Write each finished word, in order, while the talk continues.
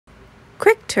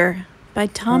Crictor by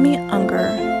Tomi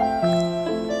Ungerer.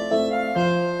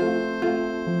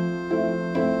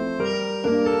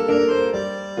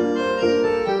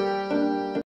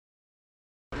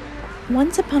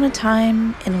 Once upon a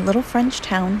time, in a little French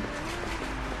town,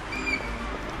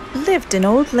 lived an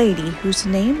old lady whose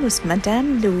name was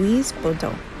Madame Louise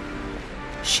Baudot.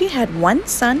 She had one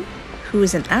son who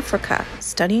was in Africa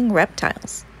studying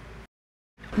reptiles.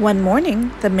 One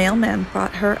morning, the mailman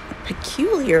brought her a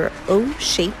peculiar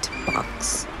O-shaped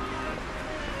box.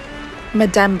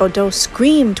 Madame Baudot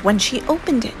screamed when she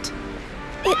opened it.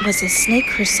 It was a snake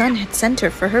her son had sent her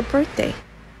for her birthday.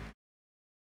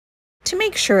 To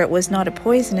make sure it was not a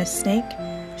poisonous snake,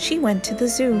 she went to the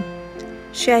zoo.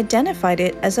 She identified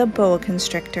it as a boa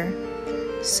constrictor,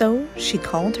 so she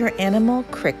called her animal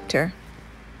Crictor.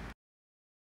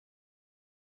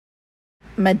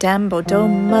 Madame Baudot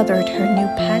mothered her new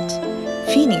pet,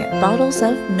 feeding it bottles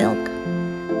of milk.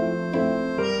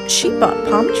 She bought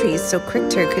palm trees so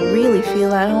Crictor could really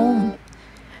feel at home.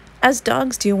 As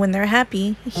dogs do when they're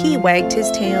happy, he wagged his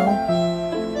tail.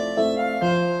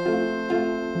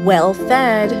 Well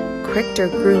fed, Crictor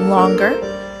grew longer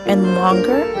and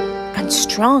longer and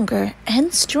stronger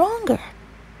and stronger.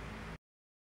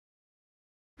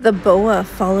 The boa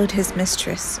followed his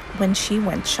mistress when she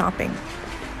went shopping.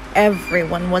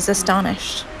 Everyone was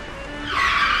astonished.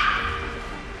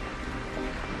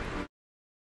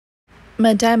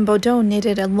 Madame Baudot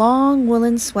knitted a long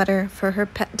woolen sweater for her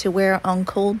pet to wear on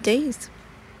cold days.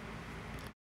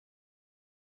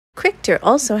 Crictor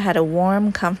also had a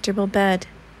warm, comfortable bed.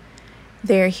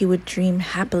 There he would dream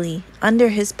happily under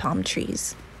his palm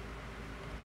trees.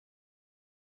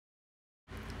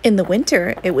 In the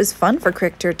winter, it was fun for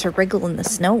Crictor to wriggle in the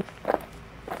snow.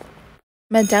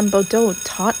 Madame Baudot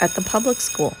taught at the public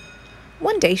school.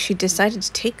 One day she decided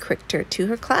to take Crictor to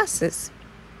her classes.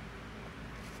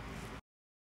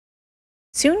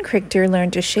 Soon Crictor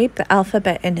learned to shape the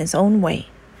alphabet in his own way.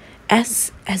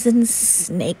 S as in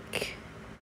snake.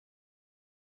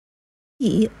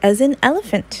 E as in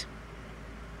elephant.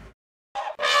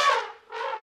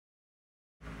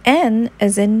 N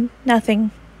as in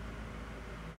nothing.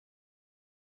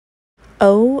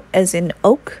 O as in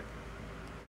oak.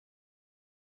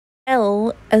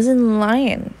 L as in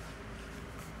lion.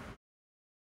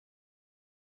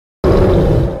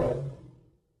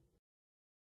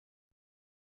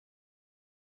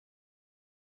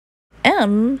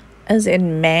 M as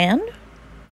in man.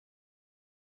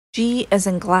 G as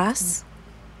in glass.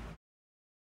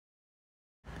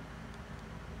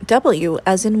 W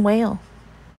as in whale.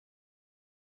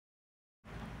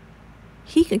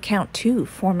 He could count 2,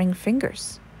 forming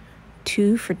fingers.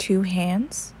 2 for 2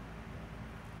 hands.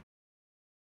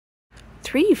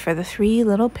 3 for the 3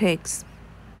 little pigs.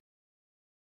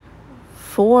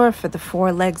 4 for the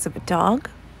 4 legs of a dog.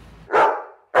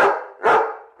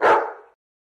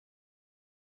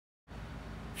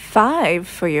 5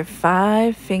 for your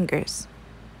 5 fingers.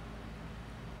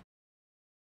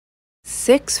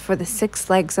 6 for the 6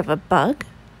 legs of a bug.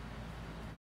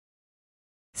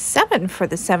 7 for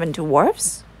the 7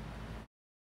 dwarfs.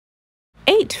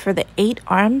 8 for the 8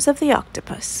 arms of the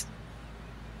octopus.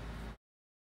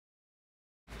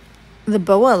 The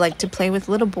boa liked to play with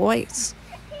little boys.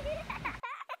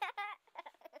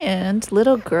 And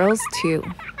little girls too.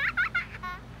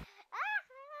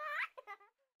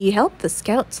 He helped the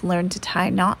scouts learn to tie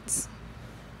knots.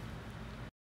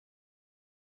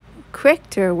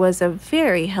 Crictor was a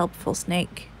very helpful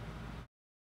snake.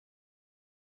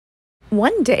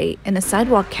 One day, in a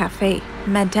sidewalk cafe,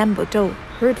 Madame Baudot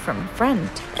heard from a friend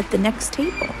at the next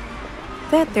table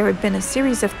that there had been a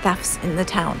series of thefts in the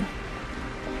town.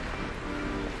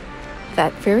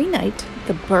 That very night,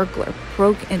 the burglar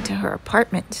broke into her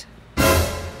apartment.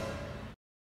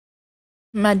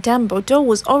 Madame Baudot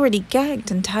was already gagged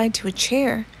and tied to a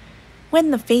chair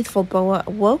when the faithful boa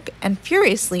awoke and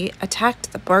furiously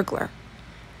attacked the burglar.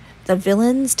 The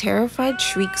villain's terrified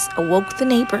shrieks awoke the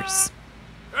neighbors.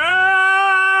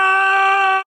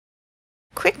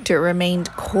 Crictor remained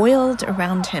coiled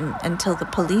around him until the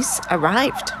police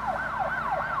arrived.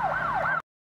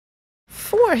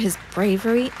 For his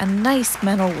bravery, a nice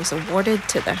medal was awarded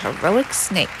to the heroic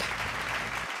snake.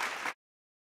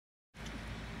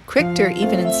 Crictor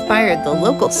even inspired the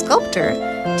local sculptor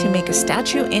to make a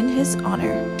statue in his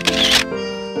honor.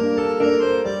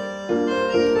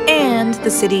 And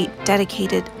the city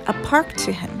dedicated a park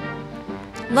to him.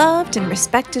 Loved and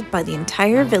respected by the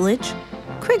entire village,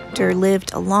 Crictor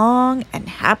lived a long and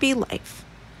happy life.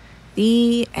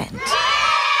 The end.